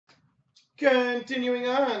Continuing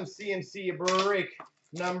on, CNC break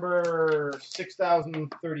number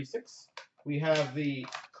 6036. We have the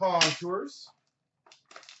contours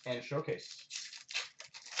and showcase.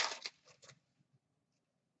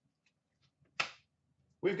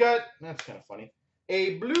 We've got, that's kind of funny,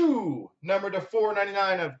 a blue number to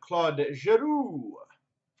 499 of Claude Giroux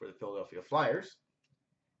for the Philadelphia Flyers.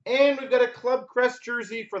 And we've got a Club Crest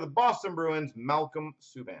jersey for the Boston Bruins, Malcolm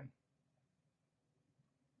Subban.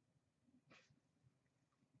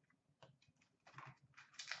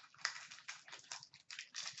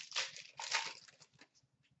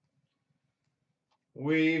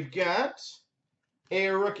 We've got a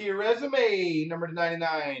rookie resume, number to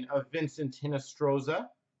 99 of Vincent Hinostroza,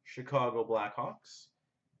 Chicago Blackhawks.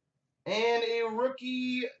 And a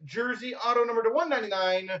rookie jersey auto number to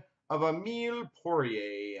 199 of Emile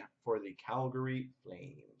Poirier for the Calgary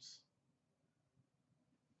Flames.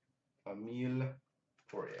 Emile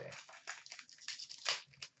Poirier.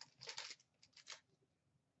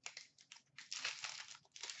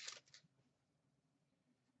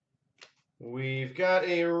 We've got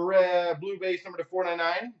a red blue base number to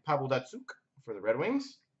 499, Pavel Datsyuk for the Red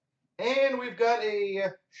Wings. And we've got a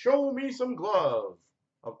Show Me Some Glove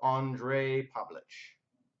of Andre Pavlich.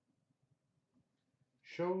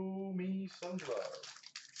 Show me some glove.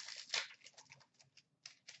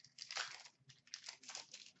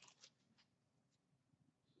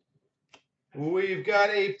 We've got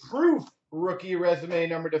a proof rookie resume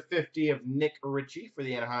number to 50 of Nick Ritchie for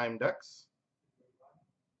the Anaheim Ducks.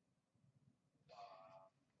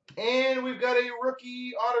 And we've got a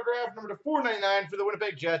rookie autograph number to 499 for the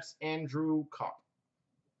Winnipeg Jets, Andrew Kopp.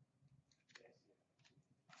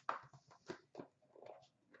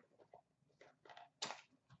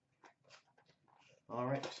 All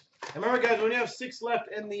right. And remember, guys, we only have 6 left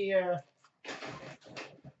in the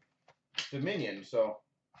Dominion. So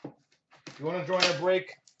if you want to join a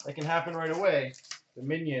break, that can happen right away.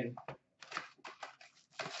 Dominion.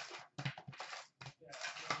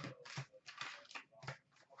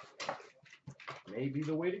 May be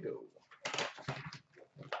the way to go.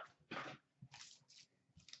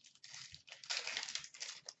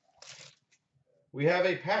 We have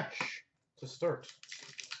a patch to start.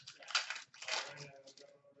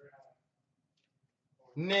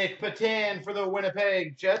 Nick Patan for the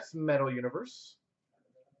Winnipeg Jets, Metal Universe.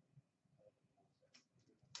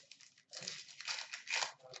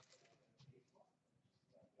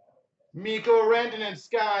 Mikko Rantanen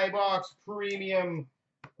Skybox Premium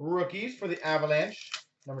Rookies for the Avalanche,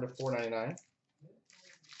 number to 499.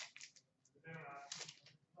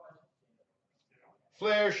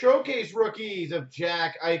 Flair Showcase Rookies of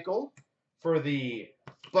Jack Eichel for the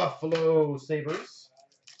Buffalo Sabres.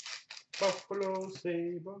 Buffalo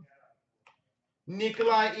Sabre.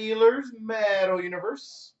 Nikolai Ehlers Metal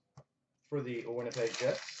Universe for the Winnipeg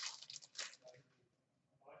Jets.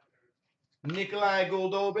 Nikolai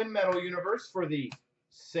Goldobin Metal Universe for the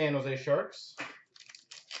San Jose Sharks.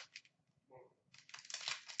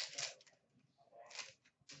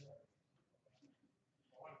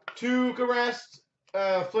 Tuukka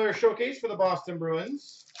Rask Flair Showcase for the Boston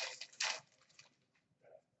Bruins.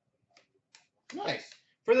 Nice.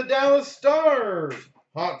 For the Dallas Stars,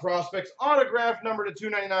 Hot Prospects autograph number to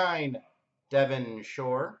 299, Devon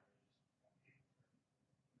Shore.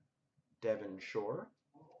 Devon Shore,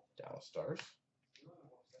 Dallas Stars.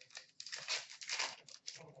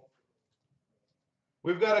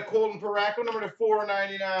 We've got a Colton Parayko number to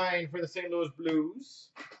 499 for the St. Louis Blues.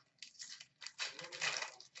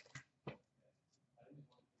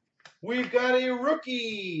 We've got a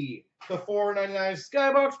rookie, the 499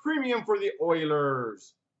 Skybox Premium for the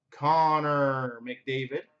Oilers, Connor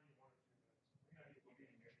McDavid.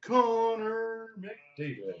 Connor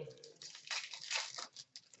McDavid.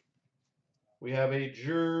 We have a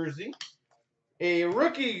jersey, a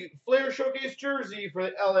rookie Flair Showcase jersey for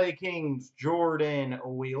the LA Kings, Jordan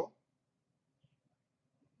Wheel.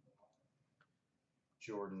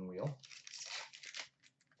 Jordan Wheel.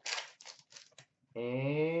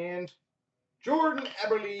 And Jordan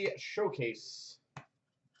Eberle Showcase.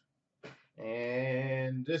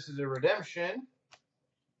 And this is a redemption.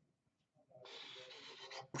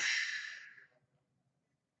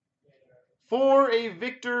 For a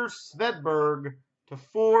Victor Svedberg to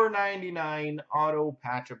 499 auto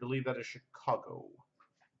patch. I believe that is Chicago.